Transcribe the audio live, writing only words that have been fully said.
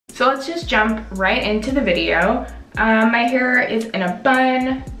So let's just jump right into the video. My hair is in a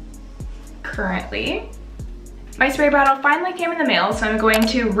bun currently. My spray bottle finally came in the mail, so I'm going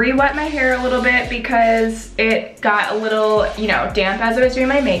to re-wet my hair a little bit because it got a little, you know, damp as I was doing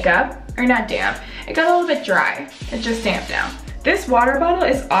my makeup. Or not damp, it got a little bit dry. It's just damp now. This water bottle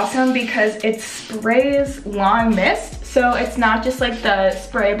is awesome because it sprays long mist. So it's not just like the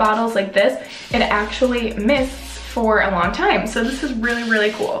spray bottles like this, it actually mists for a long time. So this is really,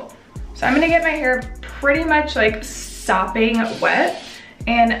 really cool. So I'm gonna get my hair pretty much like sopping wet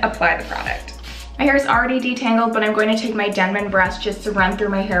and apply the product. My hair is already detangled, but I'm going to take my Denman brush just to run through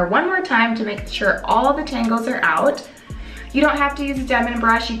my hair one more time to make sure all the tangles are out. You don't have to use a Denman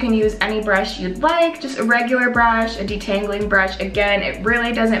brush, you can use any brush you'd like, just a regular brush, a detangling brush. Again, it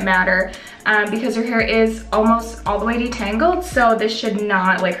really doesn't matter because your hair is almost all the way detangled, so this should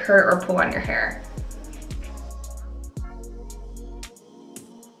not like hurt or pull on your hair.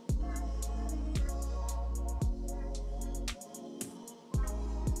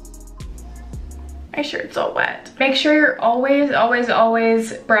 My shirt's all wet. Make sure you're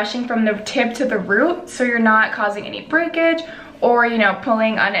always brushing from the tip to the root so you're not causing any breakage or, you know,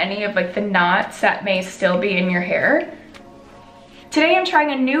 pulling on any of like the knots that may still be in your hair. Today I'm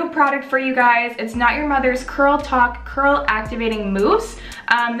trying a new product for you guys. It's Not Your Mother's Curl Talk Curl Activating Mousse.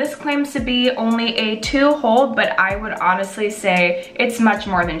 This claims to be only a 2 hold, but I would honestly say it's much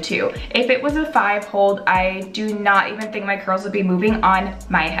more than 2. If it was a 5 hold, I do not even think my curls would be moving on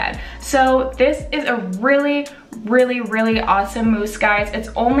my head. So this is a really awesome mousse, guys. It's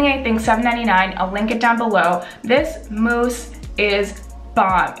only, I think, $7.99. I'll link it down below. This mousse is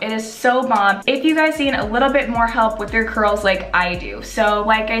bomb. It is so bomb. If you guys need a little bit more help with your curls like I do. So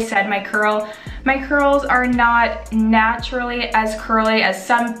like I said, my curls are not naturally as curly as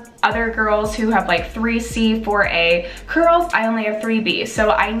some other girls who have like 3C, 4A curls. I only have 3B.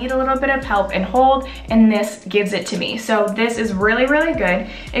 So I need a little bit of help and hold, and this gives it to me. So this is really good.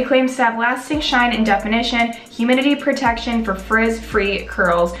 It claims to have lasting shine and definition, humidity protection for frizz-free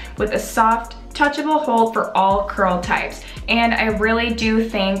curls with a soft, touchable hold for all curl types. And I really do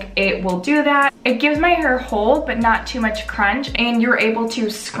think it will do that. It gives my hair hold, but not too much crunch, and you're able to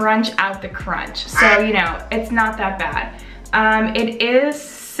scrunch out the crunch. So, you know, it's not that bad. It is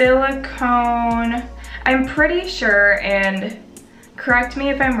silicone, I'm pretty sure, and correct me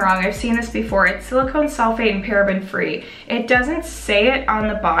if I'm wrong, I've seen this before, it's silicone sulfate and paraben free. It doesn't say it on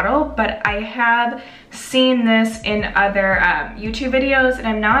the bottle, but I have seen this in other YouTube videos,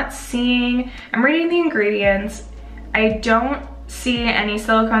 and I'm reading the ingredients. I don't see any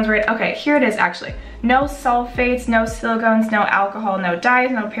silicones right. Okay, here it is actually. No sulfates, no silicones, no alcohol, no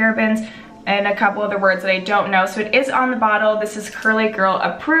dyes, no parabens, and a couple other words that I don't know. So it is on the bottle. This is Curly Girl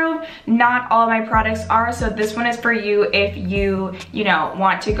approved. Not all of my products are, so this one is for you if you know,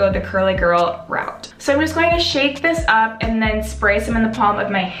 want to go the Curly Girl route. So I'm just going to shake this up and then spray some in the palm of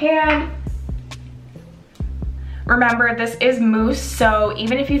my hand. Remember, this is mousse, so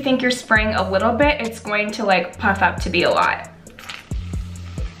even if you think you're spraying a little bit, it's going to like puff up to be a lot.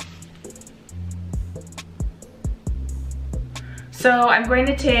 So I'm going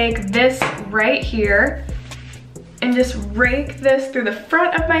to take this right here and just rake this through the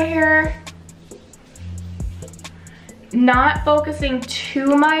front of my hair. Not focusing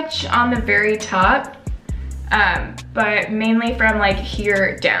too much on the very top, but mainly from like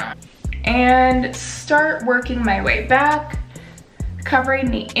here down. And start working my way back, covering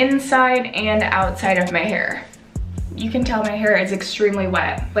the inside and outside of my hair. You can tell my hair is extremely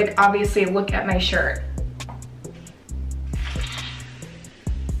wet. Like, obviously, look at my shirt.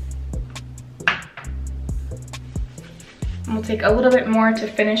 And we'll take a little bit more to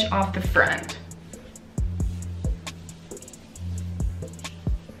finish off the front.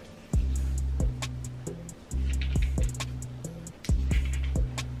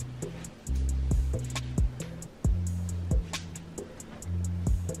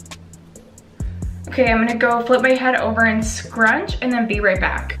 Okay, I'm gonna go flip my head over and scrunch and then be right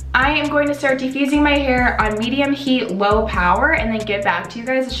back. I am going to start diffusing my hair on medium heat, low power, and then get back to you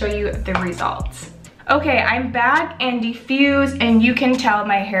guys to show you the results. Okay, I'm back and diffused, and you can tell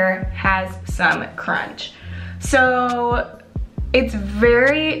my hair has some crunch. So it's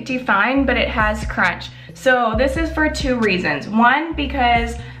very defined, but it has crunch. So this is for 2 reasons. One,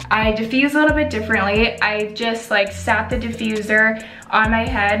 because I diffuse a little bit differently. I just like sat the diffuser on my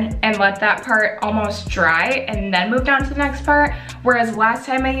head and let that part almost dry and then moved on to the next part. Whereas last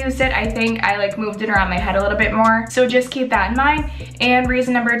time I used it, I think I like moved it around my head a little bit more. So just keep that in mind. And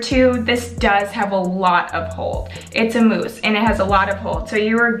reason number 2, this does have a lot of hold. It's a mousse and it has a lot of hold. So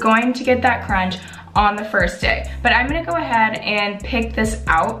you are going to get that crunch on the first day. But I'm gonna go ahead and pick this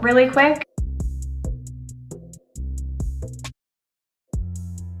out really quick.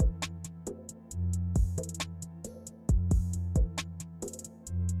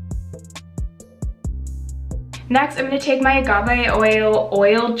 Next, I'm gonna take my agave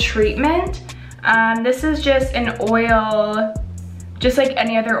oil treatment. This is just an oil, just like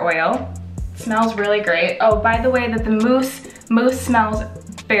any other oil. It smells really great. Oh, by the way, that the mousse smells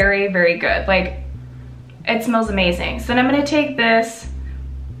very, very good. Like, it smells amazing. So then I'm gonna take this,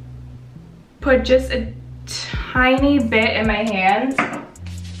 put just a tiny bit in my hands,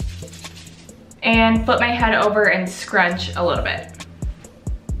 and flip my head over and scrunch a little bit.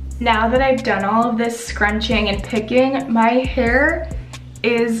 Now that I've done all of this scrunching and picking, my hair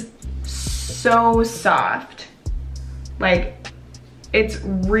is so soft. Like, it's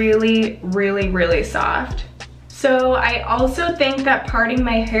really, really, really soft. So I also think that parting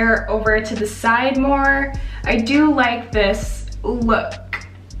my hair over to the side more, I do like this look.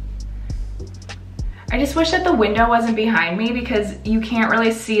 I just wish that the window wasn't behind me because you can't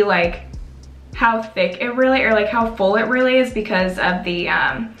really see like how thick it really, or like how full it really is because of the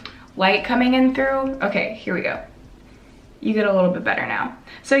light coming in through. Okay, here we go. You get a little bit better now.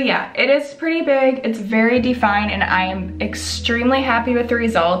 So yeah, it is pretty big, it's very defined, and I am extremely happy with the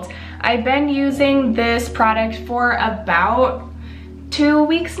results. I've been using this product for about 2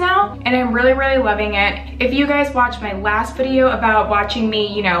 weeks now, and I'm really, really loving it. If you guys watched my last video about watching me,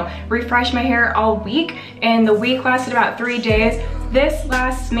 you know, refresh my hair all week, and the week lasted about 3 days, this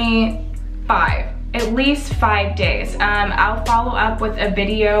lasts me at least 5 days. I'll follow up with a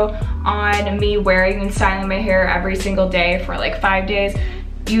video on me wearing and styling my hair every single day for like 5 days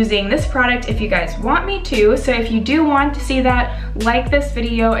using this product if you guys want me to. So if you do want to see that, like this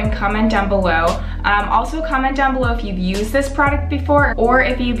video and comment down below. Also comment down below if you've used this product before or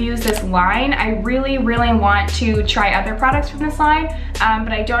if you've used this line. I really, really want to try other products from this line,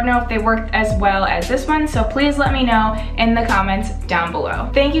 but I don't know if they worked as well as this one, so please let me know in the comments down below.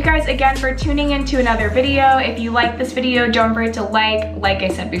 Thank you guys again for tuning into another video. If you like this video, don't forget to like I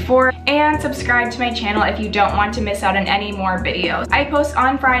said before, and subscribe to my channel if you don't want to miss out on any more videos. I post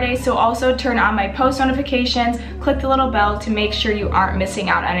on Friday, so also turn on my post notifications, click the little bell to make sure you aren't missing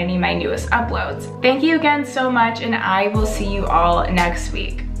out on any of my newest uploads. Thank you again so much, and I will see you all next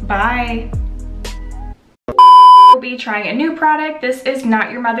week. Bye. We'll be trying a new product. This is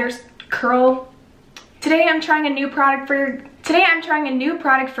Not Your Mother's Curl. Today I'm trying a new product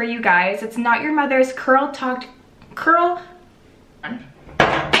for you guys. It's Not Your Mother's Curl.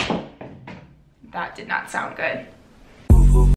 That did not sound good.